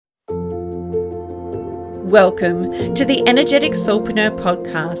Welcome to the Energetic Soulpreneur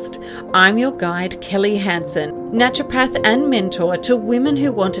podcast. I'm your guide, Kelly Hansen, naturopath and mentor to women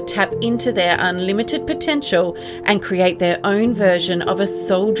who want to tap into their unlimited potential and create their own version of a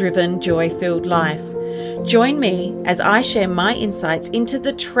soul-driven, joy-filled life. Join me as I share my insights into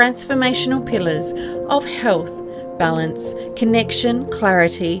the transformational pillars of health, balance, connection,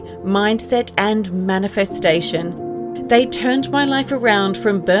 clarity, mindset, and manifestation. They turned my life around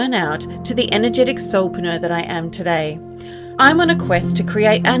from burnout to the energetic soulpreneur that I am today. I'm on a quest to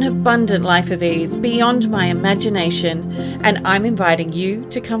create an abundant life of ease beyond my imagination, and I'm inviting you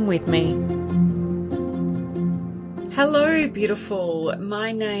to come with me. Hello, beautiful.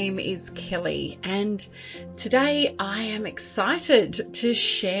 My name is Kelly, and today I am excited to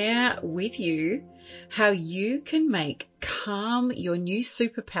share with you how you can make calm your new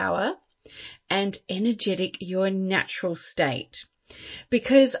superpower and energetic your natural state,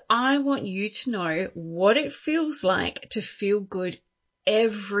 because I want you to know what it feels like to feel good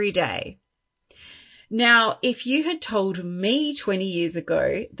every day. Now, if you had told me 20 years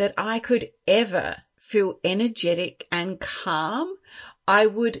ago that I could ever feel energetic and calm, I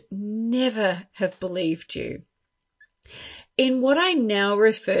would never have believed you. In what I now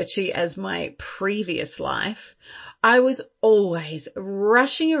refer to as my previous life, I was always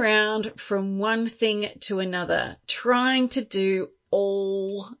rushing around from one thing to another, trying to do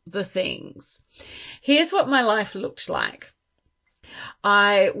all the things. Here's what my life looked like.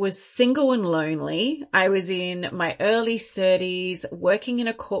 I was single and lonely. I was in my early 30s, working in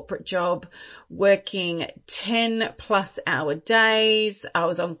a corporate job, working 10 plus hour days. I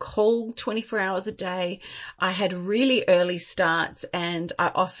was on call 24 hours a day. I had really early starts and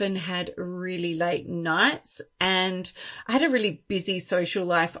I often had really late nights, and I had a really busy social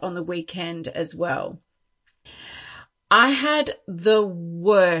life on the weekend as well. I had the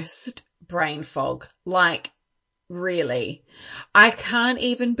worst brain fog, really. I can't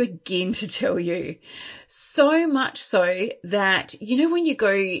even begin to tell you. So much so that, when you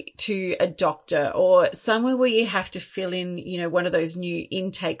go to a doctor or somewhere where you have to fill in, one of those new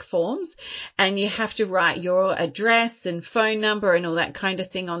intake forms, and you have to write your address and phone number and all that kind of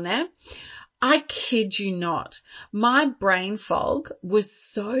thing on there. I kid you not. My brain fog was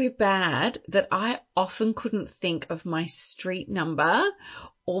so bad that I often couldn't think of my street number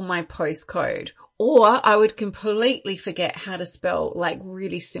or my postcode, or I would completely forget how to spell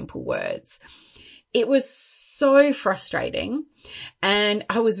really simple words. It was so frustrating, and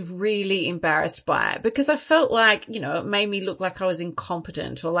I was really embarrassed by it because I felt like, it made me look like I was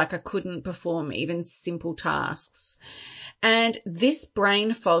incompetent or like I couldn't perform even simple tasks. And this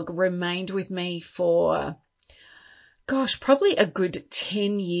brain fog remained with me for, probably a good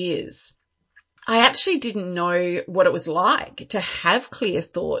 10 years. I actually didn't know what it was like to have clear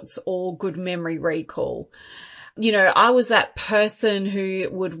thoughts or good memory recall. I was that person who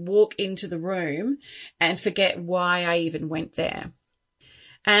would walk into the room and forget why I even went there.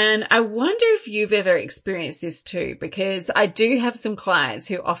 And I wonder if you've ever experienced this too, because I do have some clients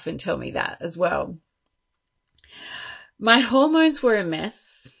who often tell me that as well. My hormones were a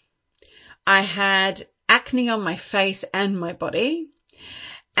mess. I had acne on my face and my body.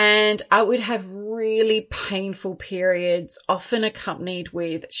 And I would have really painful periods, often accompanied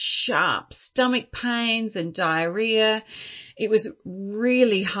with sharp stomach pains and diarrhea. It was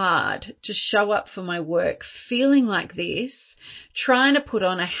really hard to show up for my work feeling like this, trying to put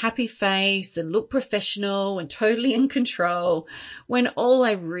on a happy face and look professional and totally in control, when all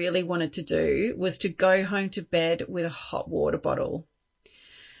I really wanted to do was to go home to bed with a hot water bottle.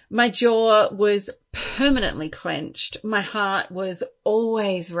 My jaw was permanently clenched. My heart was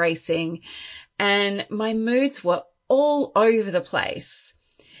always racing, and my moods were all over the place.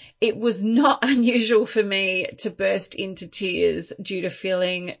 It was not unusual for me to burst into tears due to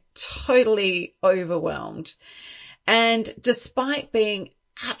feeling totally overwhelmed. And despite being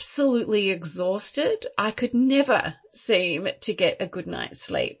absolutely exhausted, I could never seem to get a good night's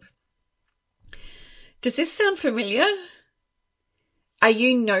sleep. Does this sound familiar? Are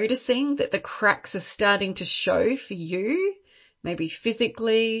you noticing that the cracks are starting to show for you, maybe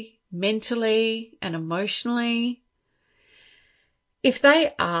physically, mentally, and emotionally? If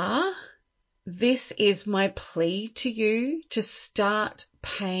they are, this is my plea to you to start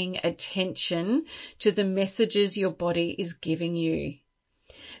paying attention to the messages your body is giving you.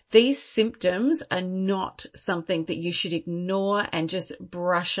 These symptoms are not something that you should ignore and just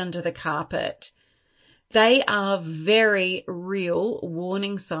brush under the carpet. They are very real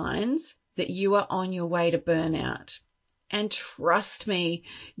warning signs that you are on your way to burnout. And trust me,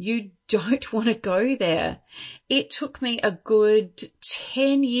 you don't want to go there. It took me a good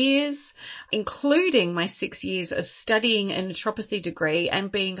 10 years, including my 6 years of studying a naturopathy degree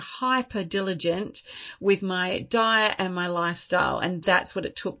and being hyper diligent with my diet and my lifestyle. And that's what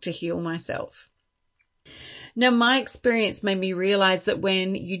it took to heal myself. Now, my experience made me realize that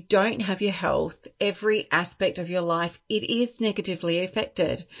when you don't have your health, every aspect of your life, it is negatively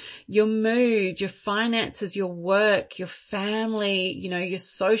affected. Your mood, your finances, your work, your family, your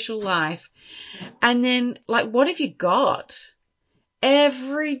social life. And then, what have you got?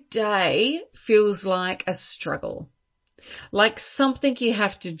 Every day feels like a struggle, like something you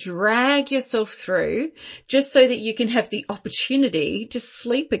have to drag yourself through just so that you can have the opportunity to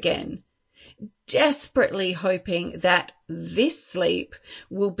sleep again. Desperately hoping that this sleep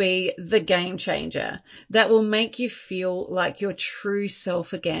will be the game changer that will make you feel like your true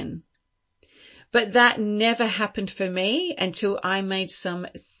self again. But that never happened for me until I made some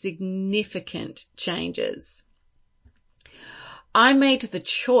significant changes. I made the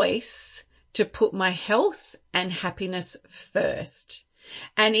choice to put my health and happiness first,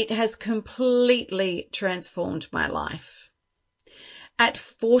 and it has completely transformed my life. At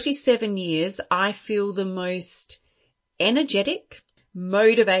 47 years, I feel the most energetic,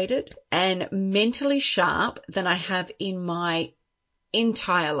 motivated, and mentally sharp than I have in my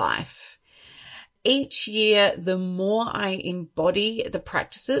entire life. Each year, the more I embody the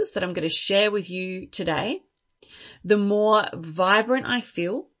practices that I'm going to share with you today, the more vibrant I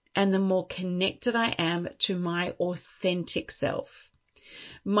feel and the more connected I am to my authentic self,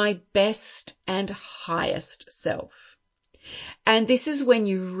 my best and highest self. And this is when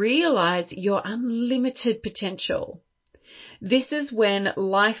you realize your unlimited potential. This is when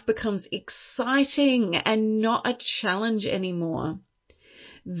life becomes exciting and not a challenge anymore.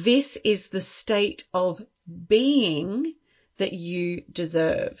 This is the state of being that you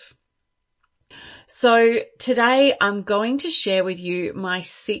deserve. So today I'm going to share with you my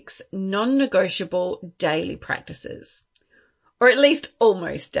 6 non-negotiable daily practices. Or at least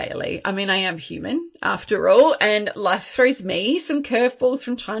almost daily. I mean, I am human after all, and life throws me some curveballs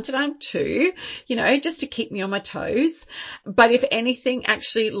from time to time too, just to keep me on my toes. But if anything,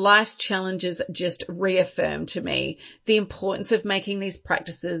 actually life's challenges just reaffirm to me the importance of making these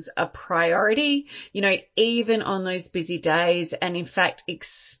practices a priority, even on those busy days, and in fact,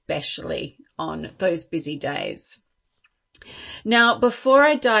 especially on those busy days. Now, before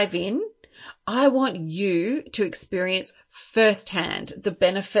I dive in, I want you to experience firsthand the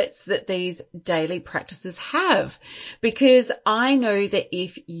benefits that these daily practices have, because I know that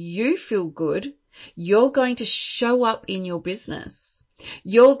if you feel good, you're going to show up in your business.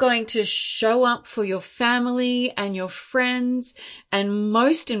 You're going to show up for your family and your friends, and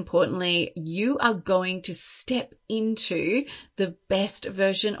most importantly, you are going to step into the best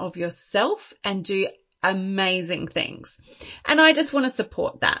version of yourself and do amazing things. And I just want to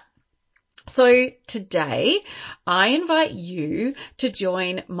support that. So today I invite you to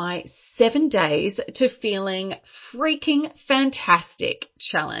join my 7 days to feeling freaking fantastic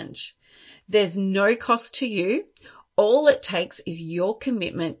challenge. There's no cost to you. All it takes is your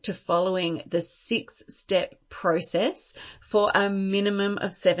commitment to following the 6-step process for a minimum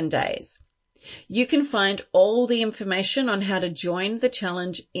of 7 days. You can find all the information on how to join the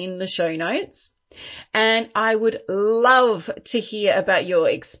challenge in the show notes. And I would love to hear about your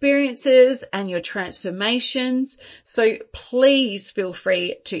experiences and your transformations. So please feel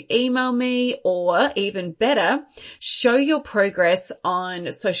free to email me, or even better, show your progress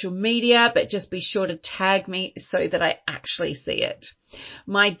on social media, but just be sure to tag me so that I actually see it.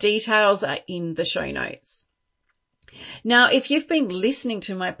 My details are in the show notes. Now, if you've been listening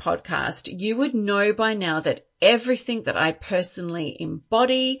to my podcast, you would know by now that everything that I personally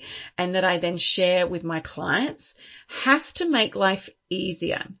embody and that I then share with my clients has to make life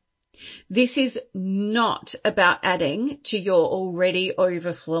easier. This is not about adding to your already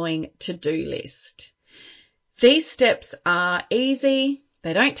overflowing to-do list. These steps are easy.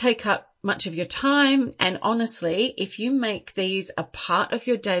 They don't take up much of your time. And honestly, if you make these a part of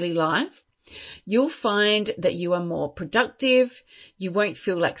your daily life, you'll find that you are more productive, you won't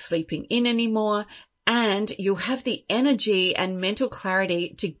feel like sleeping in anymore, and you'll have the energy and mental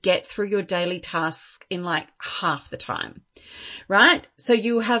clarity to get through your daily tasks in like half the time, right? So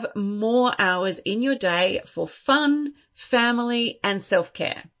you have more hours in your day for fun, family, and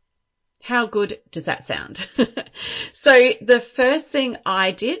self-care. How good does that sound? So the first thing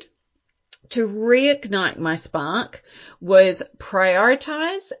I did to reignite my spark was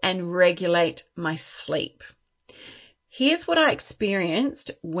prioritize and regulate my sleep. Here's what I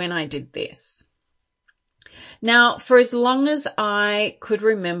experienced when I did this. Now, for as long as I could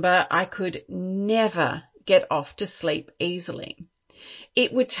remember, I could never get off to sleep easily.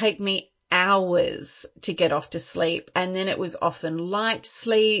 It would take me hours to get off to sleep, and then it was often light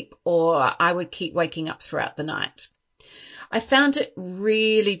sleep or I would keep waking up throughout the night. I found it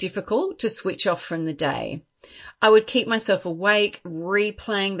really difficult to switch off from the day. I would keep myself awake,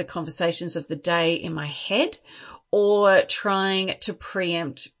 replaying the conversations of the day in my head or trying to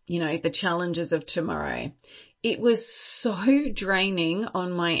preempt, the challenges of tomorrow. It was so draining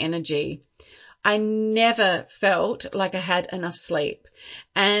on my energy. I never felt like I had enough sleep.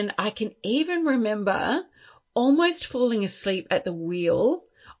 And I can even remember almost falling asleep at the wheel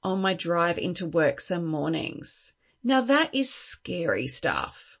on my drive into work some mornings. Now that is scary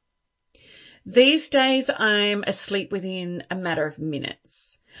stuff. These days I'm asleep within a matter of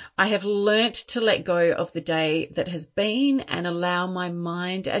minutes. I have learnt to let go of the day that has been and allow my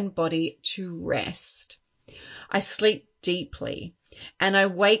mind and body to rest. I sleep deeply and I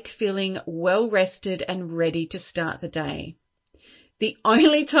wake feeling well rested and ready to start the day. The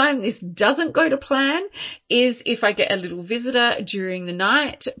only time this doesn't go to plan is if I get a little visitor during the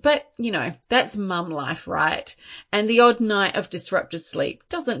night, but that's mum life, right? And the odd night of disrupted sleep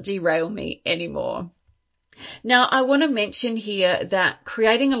doesn't derail me anymore. Now, I want to mention here that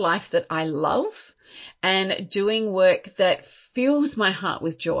creating a life that I love and doing work that fills my heart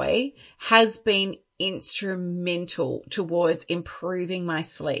with joy has been instrumental towards improving my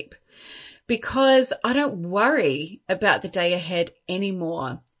sleep, because I don't worry about the day ahead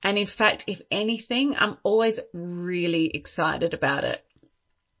anymore. And in fact, if anything, I'm always really excited about it.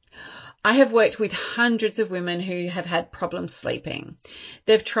 I have worked with hundreds of women who have had problems sleeping.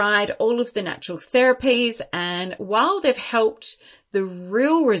 They've tried all of the natural therapies, and while they've helped, the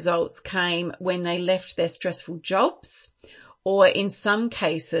real results came when they left their stressful jobs or, in some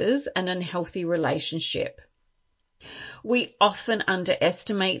cases, an unhealthy relationship. We often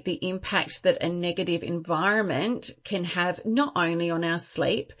underestimate the impact that a negative environment can have not only on our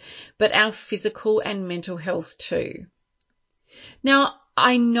sleep, but our physical and mental health too. Now,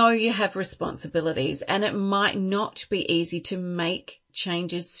 I know you have responsibilities and it might not be easy to make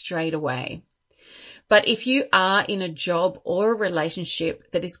changes straight away. But if you are in a job or a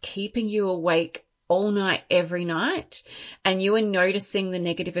relationship that is keeping you awake all night, every night, and you are noticing the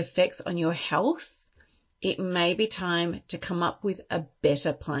negative effects on your health, it may be time to come up with a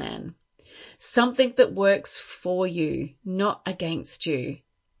better plan. Something that works for you, not against you.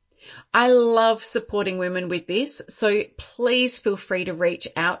 I love supporting women with this, so please feel free to reach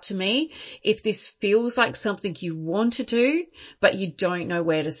out to me if this feels like something you want to do, but you don't know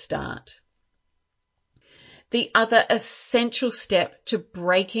where to start. The other essential step to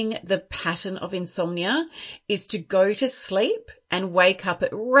breaking the pattern of insomnia is to go to sleep and wake up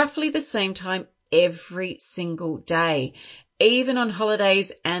at roughly the same time every single day, even on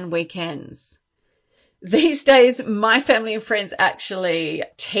holidays and weekends. These days, my family and friends actually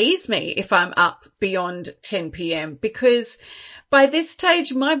tease me if I'm up beyond 10 p.m. because by this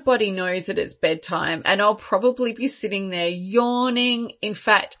stage, my body knows that it's bedtime and I'll probably be sitting there yawning. In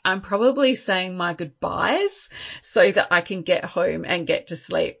fact, I'm probably saying my goodbyes so that I can get home and get to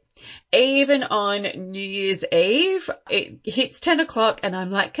sleep. Even on New Year's Eve, it hits 10 o'clock and I'm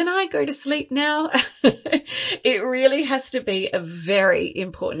like, can I go to sleep now? It really has to be a very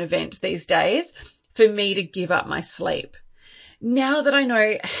important event these days for me to give up my sleep. Now that I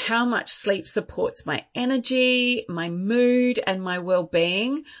know how much sleep supports my energy, my mood, and my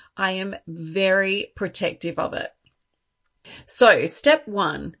well-being, I am very protective of it. So, step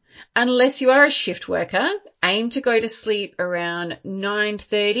 1, unless you are a shift worker, aim to go to sleep around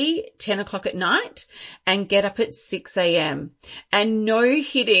 9:30, 10 o'clock at night and get up at 6 a.m. And no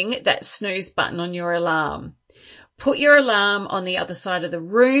hitting that snooze button on your alarm. Put your alarm on the other side of the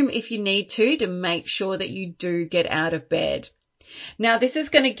room if you need to make sure that you do get out of bed. Now, this is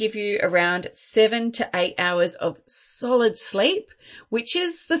going to give you around 7 to 8 hours of solid sleep, which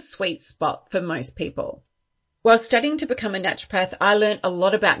is the sweet spot for most people. While studying to become a naturopath, I learned a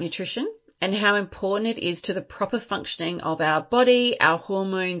lot about nutrition and how important it is to the proper functioning of our body, our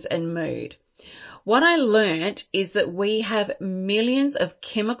hormones, and mood. What I learned is that we have millions of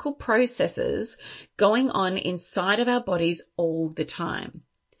chemical processes going on inside of our bodies all the time.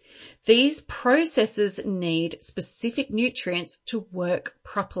 These processes need specific nutrients to work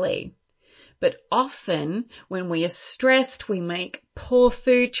properly. But often when we are stressed, we make poor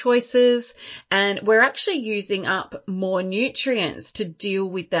food choices and we're actually using up more nutrients to deal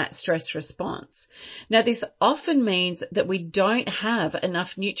with that stress response. Now, this often means that we don't have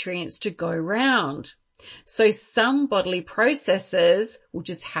enough nutrients to go around. So some bodily processes will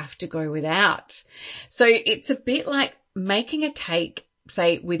just have to go without. So it's a bit like making a cake,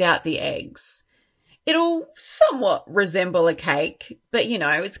 say, without the eggs. It'll somewhat resemble a cake, but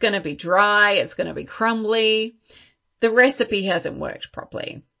it's going to be dry, it's going to be crumbly. The recipe hasn't worked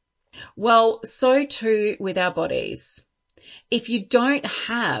properly. Well, so too with our bodies. If you don't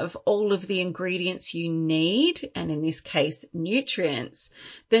have all of the ingredients you need, and in this case, nutrients,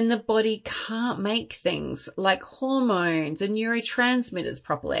 then the body can't make things like hormones and neurotransmitters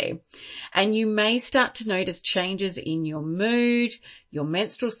properly. And you may start to notice changes in your mood, your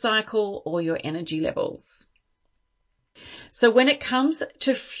menstrual cycle, or your energy levels. So when it comes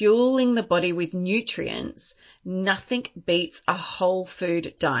to fueling the body with nutrients, nothing beats a whole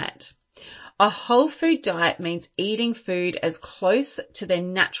food diet. A whole food diet means eating food as close to their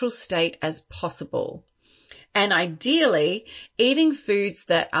natural state as possible. And ideally, eating foods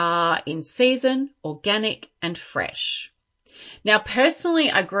that are in season, organic, and fresh. Now, personally,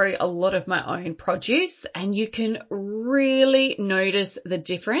 I grow a lot of my own produce, and you can really notice the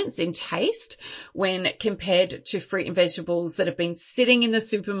difference in taste when compared to fruit and vegetables that have been sitting in the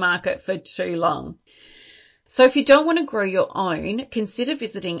supermarket for too long. So if you don't want to grow your own, consider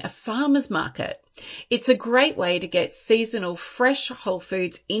visiting a farmer's market. It's a great way to get seasonal, fresh whole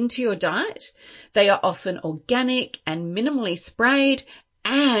foods into your diet. They are often organic and minimally sprayed,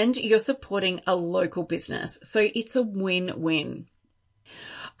 and you're supporting a local business. So it's a win-win.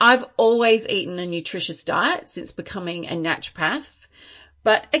 I've always eaten a nutritious diet since becoming a naturopath.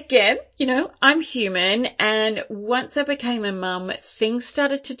 But again, I'm human, and once I became a mum, things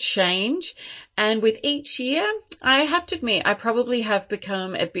started to change. And with each year, I have to admit, I probably have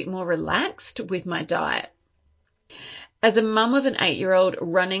become a bit more relaxed with my diet. As a mum of an 8-year-old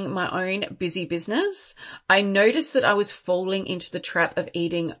running my own busy business, I noticed that I was falling into the trap of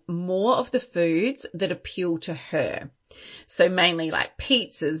eating more of the foods that appeal to her. So mainly like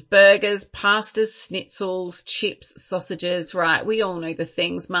pizzas, burgers, pastas, schnitzels, chips, sausages, right? We all know the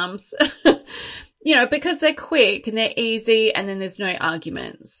things, mums. Because they're quick and they're easy, and then there's no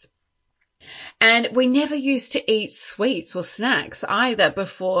arguments. And we never used to eat sweets or snacks either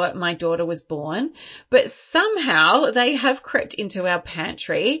before my daughter was born, but somehow they have crept into our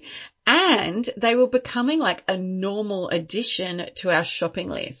pantry, and they were becoming like a normal addition to our shopping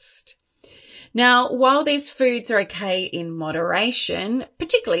list. Now, while these foods are okay in moderation,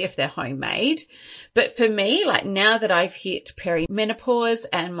 particularly if they're homemade, but for me, like now that I've hit perimenopause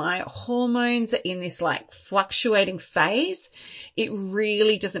and my hormones are in this like fluctuating phase, it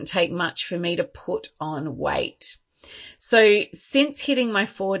really doesn't take much for me to put on weight. So since hitting my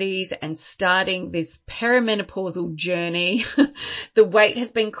 40s and starting this perimenopausal journey, the weight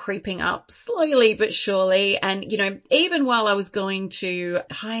has been creeping up slowly but surely. And, even while I was going to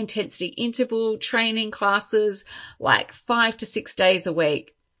high intensity interval training classes, like 5 to 6 days a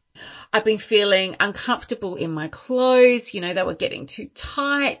week, I've been feeling uncomfortable in my clothes. They were getting too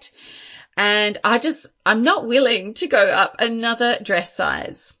tight, and I'm not willing to go up another dress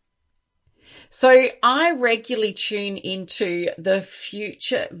size. So I regularly tune into the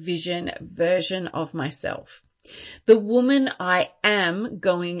future vision version of myself, the woman I am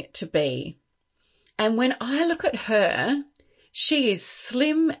going to be. And when I look at her, she is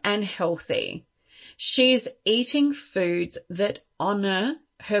slim and healthy. She is eating foods that honor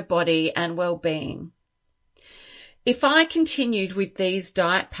her body and well-being. If I continued with these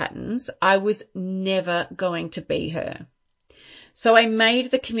diet patterns, I was never going to be her. So I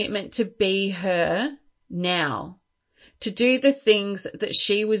made the commitment to be her now, to do the things that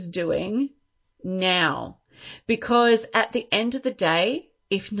she was doing now, because at the end of the day,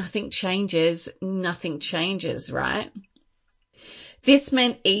 if nothing changes, right? This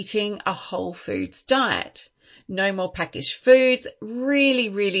meant eating a whole foods diet. No more packaged foods, really,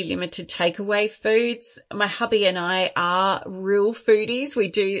 really limited takeaway foods. My hubby and I are real foodies. We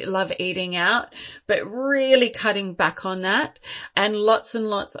do love eating out, but really cutting back on that. And lots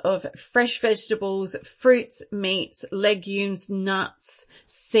of fresh vegetables, fruits, meats, legumes, nuts,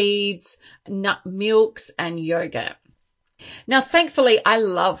 seeds, nut milks, and yogurt. Now, thankfully, I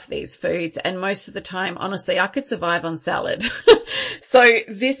love these foods, and most of the time, honestly, I could survive on salad. So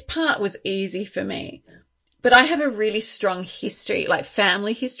this part was easy for me. But I have a really strong history, like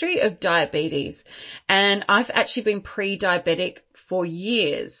family history of diabetes, and I've actually been pre-diabetic for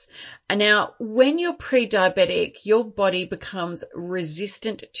years. And now when you're pre-diabetic, your body becomes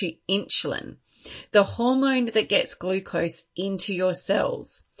resistant to insulin, the hormone that gets glucose into your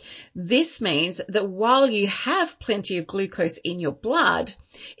cells. This means that while you have plenty of glucose in your blood,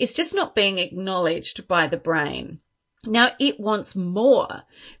 it's just not being acknowledged by the brain. Now it wants more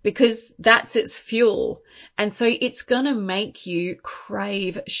because that's its fuel. And so it's going to make you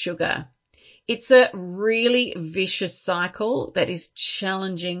crave sugar. It's a really vicious cycle that is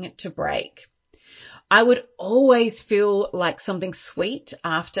challenging to break. I would always feel like something sweet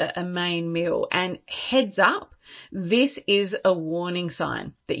after a main meal. And heads up, this is a warning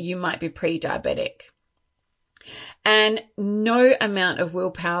sign that you might be pre-diabetic. And no amount of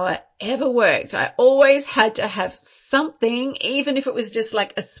willpower ever worked. I always had to have something, even if it was just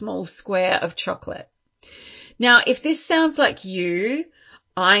like a small square of chocolate. Now, if this sounds like you,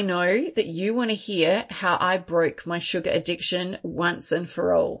 I know that you want to hear how I broke my sugar addiction once and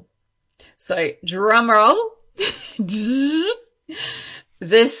for all. So drum roll.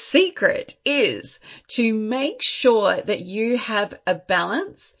 The secret is to make sure that you have a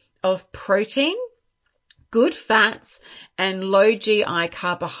balance of protein, good fats, and low GI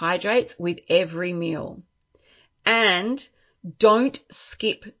carbohydrates with every meal. And don't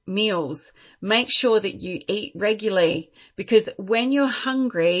skip meals. Make sure that you eat regularly, because when you're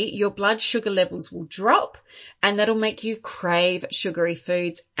hungry, your blood sugar levels will drop and that'll make you crave sugary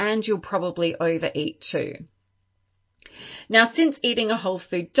foods, and you'll probably overeat too. Now, since eating a whole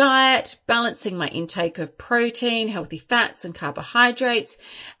food diet, balancing my intake of protein, healthy fats and carbohydrates,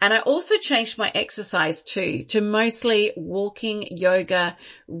 and I also changed my exercise too to mostly walking, yoga,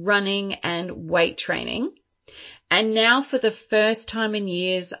 running and weight training. And now for the first time in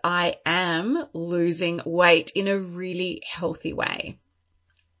years, I am losing weight in a really healthy way.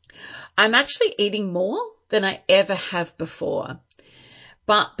 I'm actually eating more than I ever have before.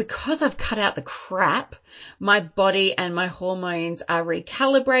 But because I've cut out the crap, my body and my hormones are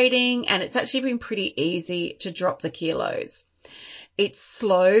recalibrating, and it's actually been pretty easy to drop the kilos. It's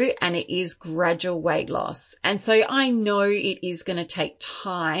slow and it is gradual weight loss. And so I know it is going to take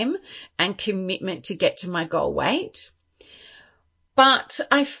time and commitment to get to my goal weight. But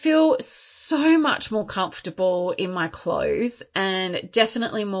I feel so much more comfortable in my clothes and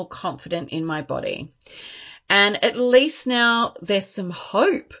definitely more confident in my body. And at least now there's some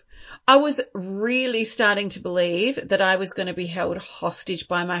hope. I was really starting to believe that I was going to be held hostage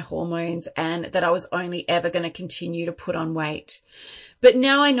by my hormones and that I was only ever going to continue to put on weight. But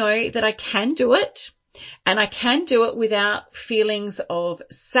now I know that I can do it, and I can do it without feelings of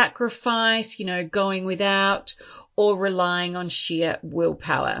sacrifice, going without or relying on sheer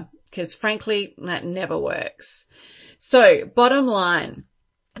willpower, because frankly, that never works. So bottom line,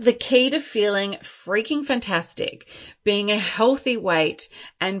 the key to feeling freaking fantastic, being a healthy weight,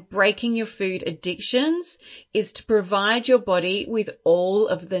 and breaking your food addictions is to provide your body with all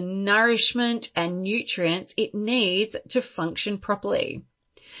of the nourishment and nutrients it needs to function properly.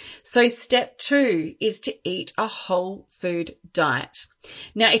 So step 2 is to eat a whole food diet.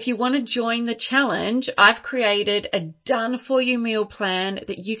 Now, if you want to join the challenge, I've created a done for you meal plan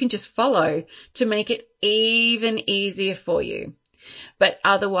that you can just follow to make it even easier for you. But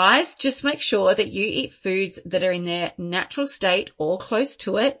otherwise, just make sure that you eat foods that are in their natural state or close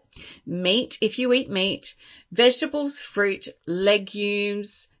to it. Meat, if you eat meat, vegetables, fruit,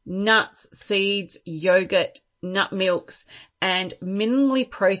 legumes, nuts, seeds, yogurt, nut milks, and minimally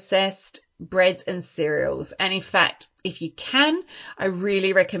processed breads and cereals. And in fact, if you can, I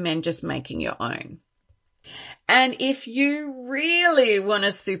really recommend just making your own. And if you really want to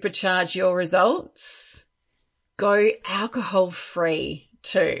supercharge your results, go alcohol-free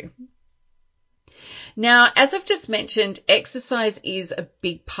too. Now, as I've just mentioned, exercise is a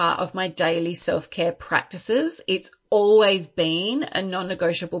big part of my daily self-care practices. It's always been a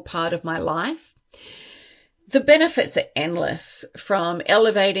non-negotiable part of my life. The benefits are endless, from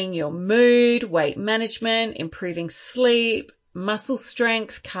elevating your mood, weight management, improving sleep, muscle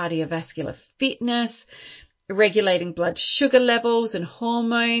strength, cardiovascular fitness, regulating blood sugar levels and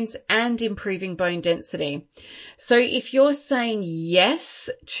hormones, and improving bone density. So if you're saying yes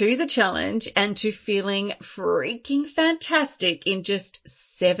to the challenge and to feeling freaking fantastic in just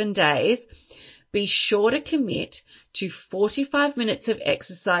 7 days, be sure to commit to 45 minutes of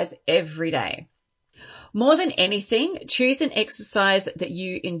exercise every day. More than anything, choose an exercise that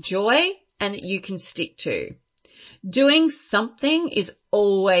you enjoy and that you can stick to. Doing something is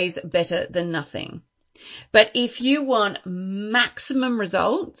always better than nothing. But if you want maximum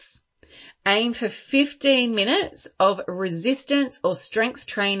results, aim for 15 minutes of resistance or strength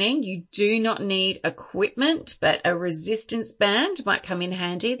training. You do not need equipment, but a resistance band might come in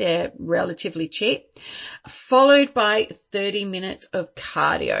handy. They're relatively cheap, followed by 30 minutes of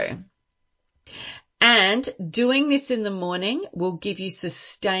cardio. And doing this in the morning will give you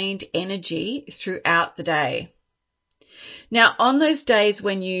sustained energy throughout the day. Now, on those days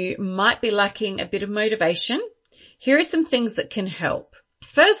when you might be lacking a bit of motivation, here are some things that can help.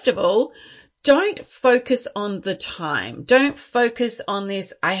 First of all, don't focus on the time. Don't focus on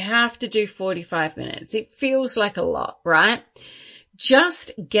this, I have to do 45 minutes. It feels like a lot, right?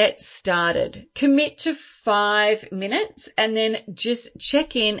 Just get started. Commit to 5 minutes and then just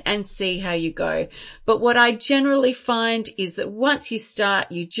check in and see how you go. But what I generally find is that once you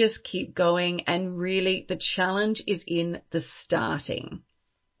start, you just keep going, and really the challenge is in the starting.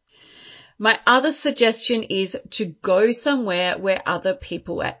 My other suggestion is to go somewhere where other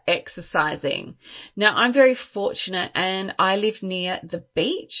people are exercising. Now, I'm very fortunate and I live near the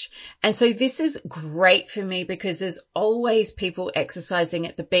beach. And so this is great for me because there's always people exercising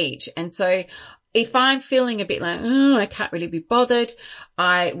at the beach. And so if I'm feeling a bit like, I can't really be bothered,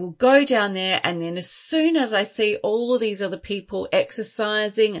 I will go down there, and then as soon as I see all these other people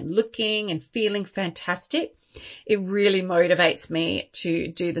exercising and looking and feeling fantastic, it really motivates me to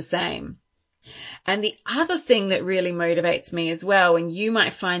do the same. And the other thing that really motivates me as well, and you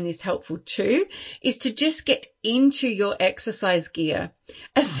might find this helpful too, is to just get into your exercise gear.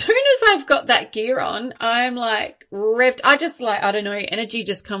 As soon as I've got that gear on, I'm like revved. I don't know, energy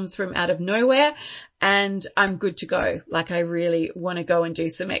just comes from out of nowhere and I'm good to go. Like I really want to go and do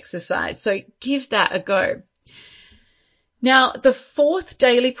some exercise. So give that a go. Now, the fourth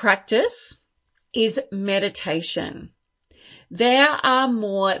daily practice is meditation. There are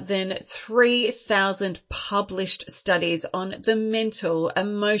more than 3,000 published studies on the mental,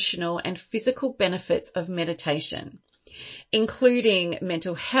 emotional, and physical benefits of meditation, including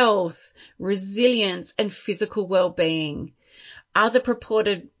mental health, resilience, and physical well-being. Other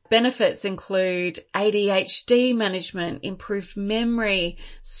purported benefits include ADHD management, improved memory,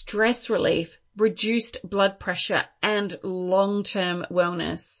 stress relief, reduced blood pressure, and long-term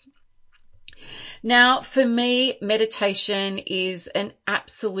wellness. Now, for me, meditation is an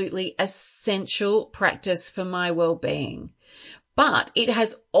absolutely essential practice for my well-being, but it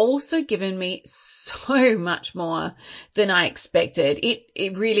has also given me so much more than I expected.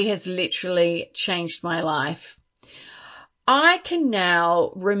 It really has literally changed my life. I can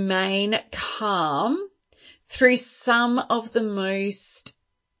now remain calm through some of the most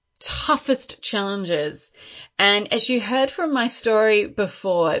toughest challenges. And as you heard from my story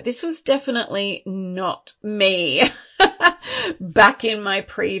before, this was definitely not me back in my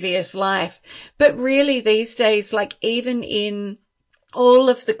previous life. But really these days, like even in all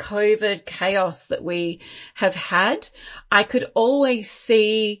of the COVID chaos that we have had, I could always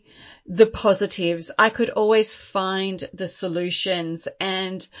see the positives. I could always find the solutions,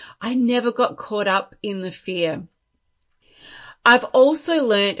 and I never got caught up in the fear. I've also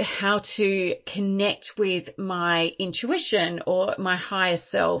learned how to connect with my intuition or my higher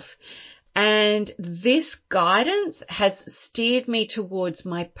self. And this guidance has steered me towards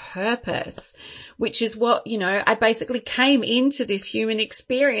my purpose, which is what, I basically came into this human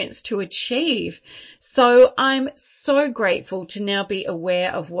experience to achieve. So I'm so grateful to now be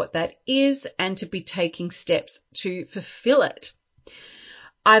aware of what that is and to be taking steps to fulfill it.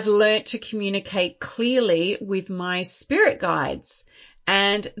 I've learnt to communicate clearly with my spirit guides,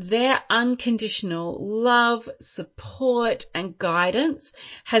 and their unconditional love, support, and guidance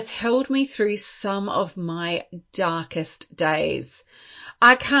has held me through some of my darkest days.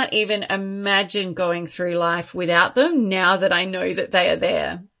 I can't even imagine going through life without them now that I know that they are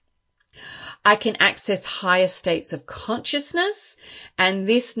there. I can access higher states of consciousness, and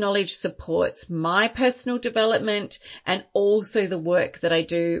this knowledge supports my personal development and also the work that I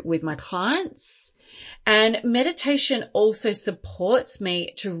do with my clients. And meditation also supports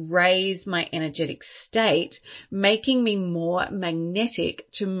me to raise my energetic state, making me more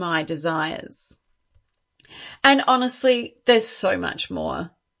magnetic to my desires. And honestly, there's so much more.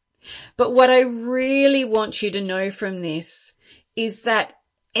 But what I really want you to know from this is that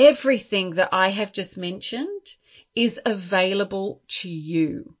everything that I have just mentioned is available to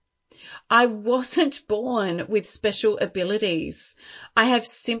you. I wasn't born with special abilities. I have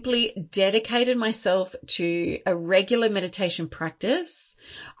simply dedicated myself to a regular meditation practice.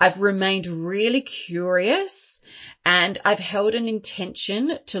 I've remained really curious, and I've held an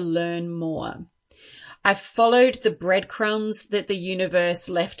intention to learn more. I've followed the breadcrumbs that the universe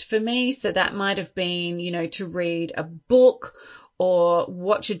left for me. So that might have been, to read a book or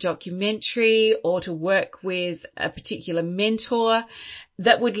watch a documentary or to work with a particular mentor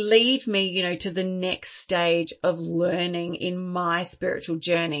that would lead me, to the next stage of learning in my spiritual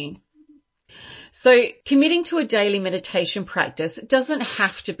journey. So committing to a daily meditation practice doesn't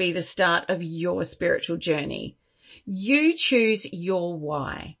have to be the start of your spiritual journey. You choose your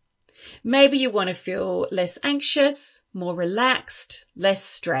why. Maybe you want to feel less anxious, more relaxed, less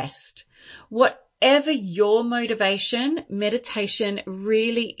stressed. Whatever your motivation, meditation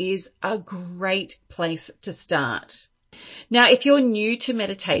really is a great place to start. Now, if you're new to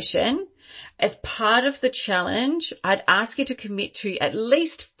meditation, As part of the challenge, I'd ask you to commit to at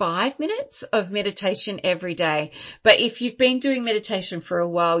least 5 minutes of meditation every day. But if you've been doing meditation for a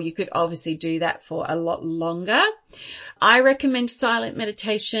while, you could obviously do that for a lot longer. I recommend silent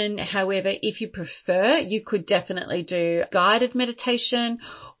meditation. However, if you prefer, you could definitely do guided meditation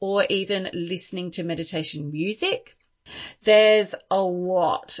or even listening to meditation music. There's a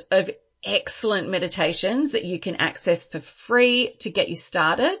lot of excellent meditations that you can access for free to get you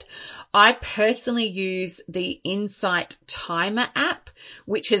started. I personally use the Insight Timer app,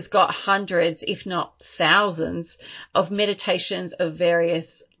 which has got hundreds, if not thousands, of meditations of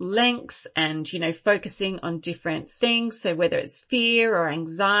various lengths and, focusing on different things. So whether it's fear or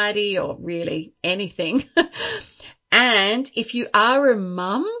anxiety or really anything. And if you are a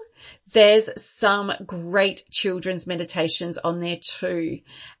mum, there's some great children's meditations on there too.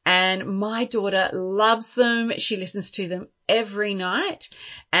 And my daughter loves them. She listens to them every night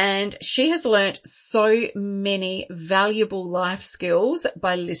and she has learnt so many valuable life skills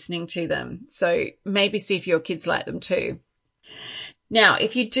by listening to them. So maybe see if your kids like them too. Now,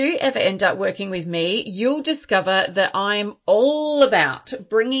 if you do ever end up working with me, you'll discover that I'm all about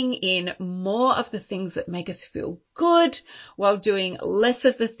bringing in more of the things that make us feel good while doing less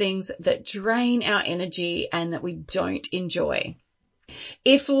of the things that drain our energy and that we don't enjoy.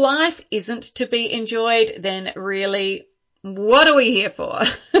 If life isn't to be enjoyed, then really, what are we here for?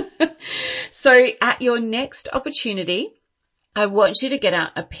 So at your next opportunity, I want you to get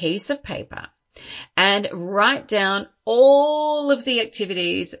out a piece of paper and write down all of the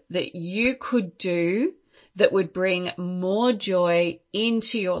activities that you could do that would bring more joy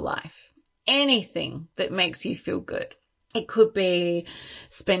into your life. Anything that makes you feel good. It could be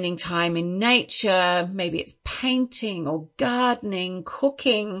spending time in nature, maybe it's painting or gardening,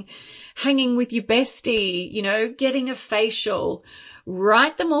 cooking, hanging with your bestie, getting a facial.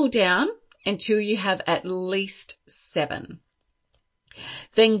 Write them all down until you have at least 7.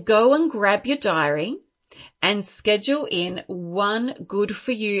 Then go and grab your diary and schedule in one good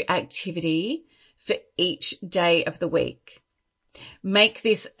for you activity for each day of the week. Make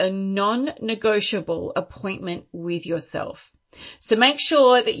this a non-negotiable appointment with yourself. So make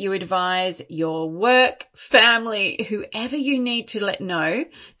sure that you advise your work, family, whoever you need to let know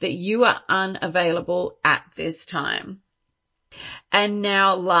that you are unavailable at this time. And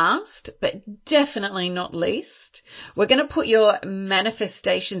now last, but definitely not least, we're going to put your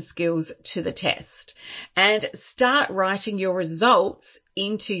manifestation skills to the test and start writing your results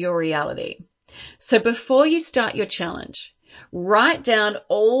into your reality. So before you start your challenge, write down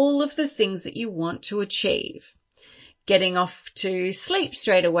all of the things that you want to achieve. Getting off to sleep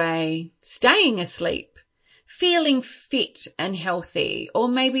straight away, staying asleep, feeling fit and healthy, or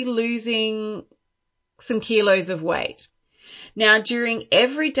maybe losing some kilos of weight. Now, during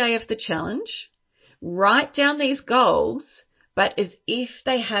every day of the challenge, write down these goals, but as if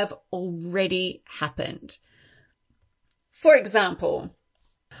they have already happened. For example,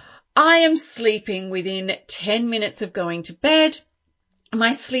 I am sleeping within 10 minutes of going to bed.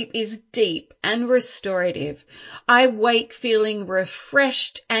 My sleep is deep and restorative. I wake feeling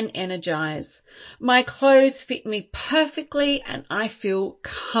refreshed and energized. My clothes fit me perfectly and I feel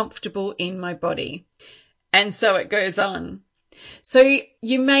comfortable in my body. And so it goes on. So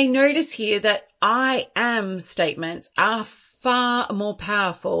you may notice here that I am statements are far more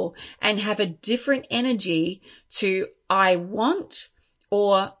powerful and have a different energy to I want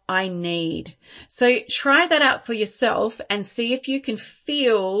or I need. So try that out for yourself and see if you can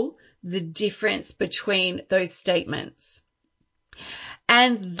feel the difference between those statements.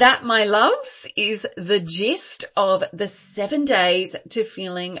 And that, my loves, is the gist of the 7 days to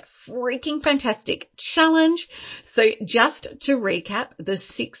feeling freaking fantastic challenge. So just to recap, the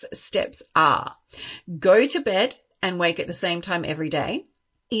 6 steps are: go to bed and wake at the same time every day,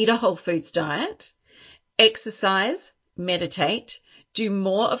 eat a whole foods diet, exercise, meditate, do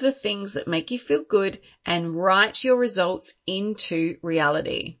more of the things that make you feel good, and write your results into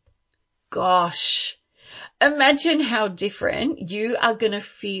reality. Gosh. Imagine how different you are going to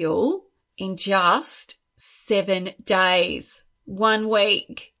feel in just 7 days, 1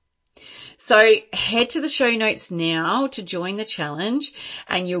 week. So head to the show notes now to join the challenge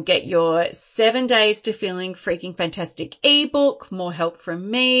and you'll get your 7 days to feeling freaking fantastic ebook, more help from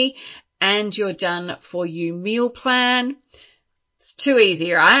me, and your done for you meal plan. It's too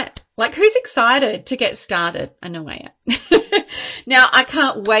easy, right? Like, who's excited to get started? I know I am. Now, I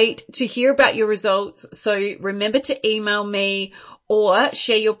can't wait to hear about your results. So remember to email me or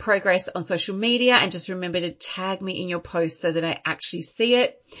share your progress on social media, and just remember to tag me in your post so that I actually see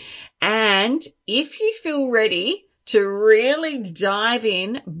it. And if you feel ready to really dive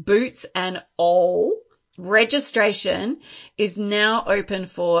in, boots and all, registration is now open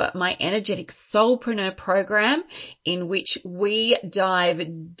for my Energetic Soulpreneur program, in which we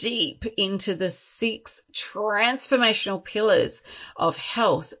dive deep into the 6 transformational pillars of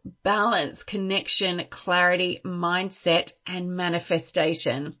health, balance, connection, clarity, mindset, and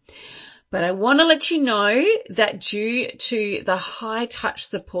manifestation. But I want to let you know that due to the high touch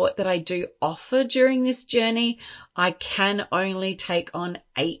support that I do offer during this journey, I can only take on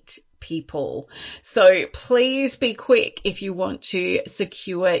 8 people. So please be quick if you want to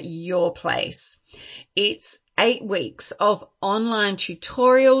secure your place. It's 8 weeks of online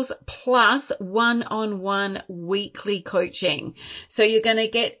tutorials plus one-on-one weekly coaching. So you're going to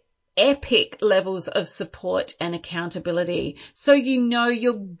get epic levels of support and accountability, so you know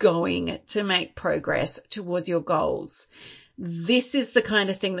you're going to make progress towards your goals. This is the kind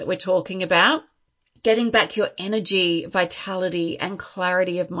of thing that we're talking about. Getting back your energy, vitality, and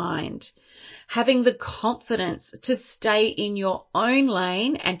clarity of mind. Having the confidence to stay in your own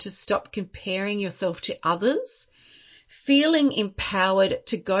lane and to stop comparing yourself to others. Feeling empowered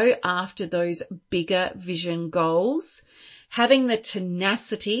to go after those bigger vision goals. Having the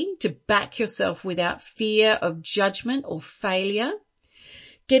tenacity to back yourself without fear of judgment or failure.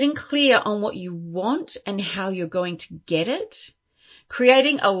 Getting clear on what you want and how you're going to get it.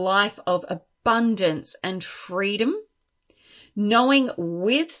 Creating a life of abundance and freedom. Knowing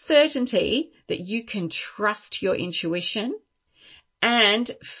with certainty that you can trust your intuition. And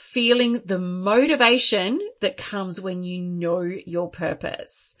feeling the motivation that comes when you know your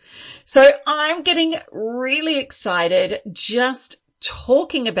purpose. So I'm getting really excited just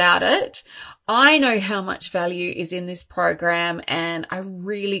talking about it. I know how much value is in this program, and I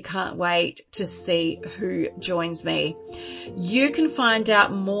really can't wait to see who joins me. You can find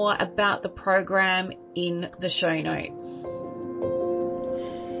out more about the program in the show notes.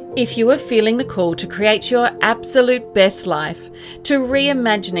 If you are feeling the call to create your absolute best life, to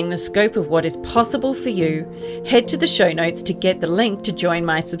reimagining the scope of what is possible for you, head to the show notes to get the link to join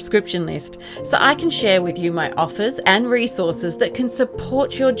my subscription list so I can share with you my offers and resources that can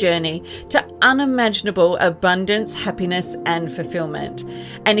support your journey to unimaginable abundance, happiness, and fulfillment.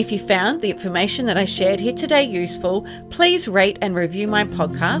 And if you found the information that I shared here today useful, please rate and review my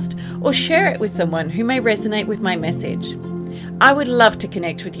podcast or share it with someone who may resonate with my message. I would love to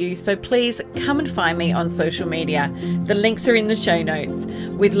connect with you, so please come and find me on social media. The links are in the show notes.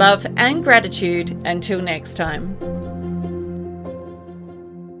 With love and gratitude, until next time.